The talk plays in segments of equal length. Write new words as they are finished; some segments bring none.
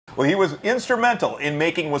Well, he was instrumental in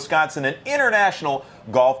making Wisconsin an international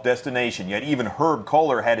golf destination. Yet even Herb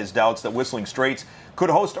Kohler had his doubts that Whistling Straits could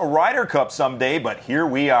host a Ryder Cup someday, but here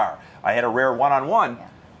we are. I had a rare one-on-one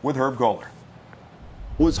with Herb Kohler.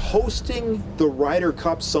 Was hosting the Ryder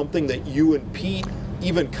Cup something that you and Pete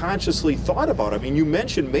even consciously thought about? I mean, you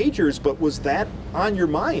mentioned majors, but was that on your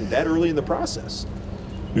mind that early in the process?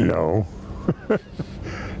 No.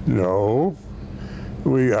 No. I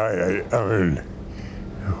mean,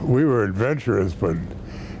 we were adventurous, but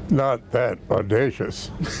not that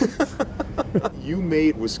audacious. You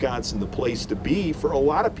made Wisconsin the place to be for a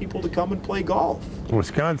lot of people to come and play golf.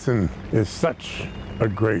 Wisconsin is such a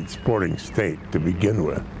great sporting state to begin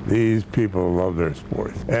with. These people love their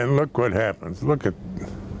sports. And look what happens. Look at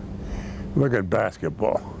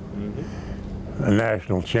basketball. Mm-hmm. A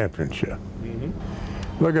national championship.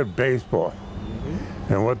 Mm-hmm. Look at baseball.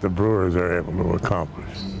 Mm-hmm. And what the Brewers are able to accomplish.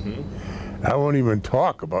 Mm-hmm. I won't even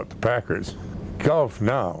talk about the Packers. Golf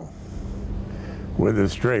now, with the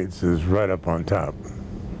Straits, is right up on top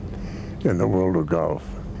in the world of golf.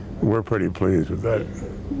 We're pretty pleased with that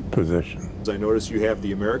position. I notice you have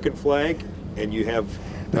the American flag and you have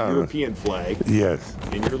the European flag. Yes.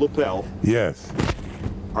 In your lapel. Yes.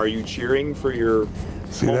 Are you cheering for your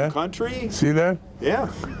home country? See that?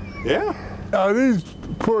 Yeah. Yeah. Now, these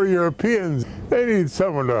poor Europeans, they need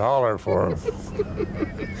someone to holler for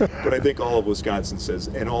them. But I think all of Wisconsin says,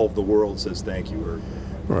 and all of the world says, thank you, Herb.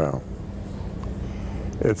 Well,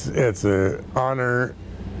 it's an honor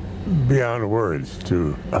beyond words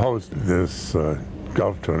to host this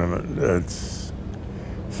golf tournament.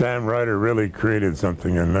 Sam Ryder really created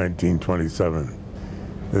something in 1927.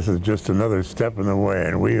 This is just another step in the way,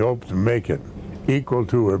 and we hope to make it equal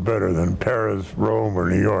to or better than Paris, Rome, or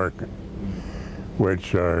New York,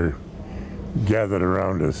 which are gathered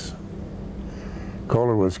around us.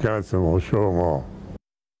 Kohler, Wisconsin will show them all.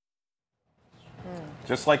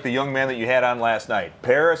 Just like the young man that you had on last night.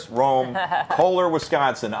 Paris, Rome, Kohler,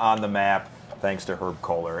 Wisconsin on the map. Thanks to Herb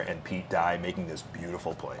Kohler and Pete Dye making this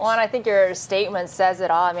beautiful place. Well, and I think your statement says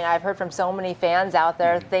it all. I mean, I've heard from so many fans out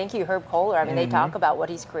there. Thank you, Herb Kohler. I mean, they talk about what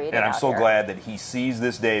he's created. And I'm so glad that he sees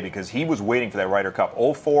this day because he was waiting for that Ryder Cup.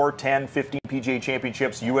 04, 10, 15 PGA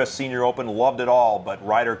Championships, U.S. Senior Open, loved it all. But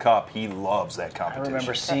Ryder Cup, he loves that competition. I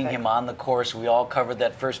remember seeing him on the course. We all covered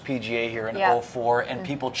that first PGA here in 04, and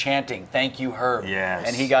people chanting, "Thank you, Herb." Yes.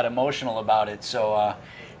 And he got emotional about it. So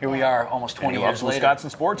here we are, almost 20 years later. Wisconsin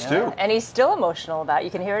sports too. And he's still emotional about it.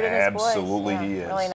 You can hear it in his voice. Absolutely, he is. Really nice.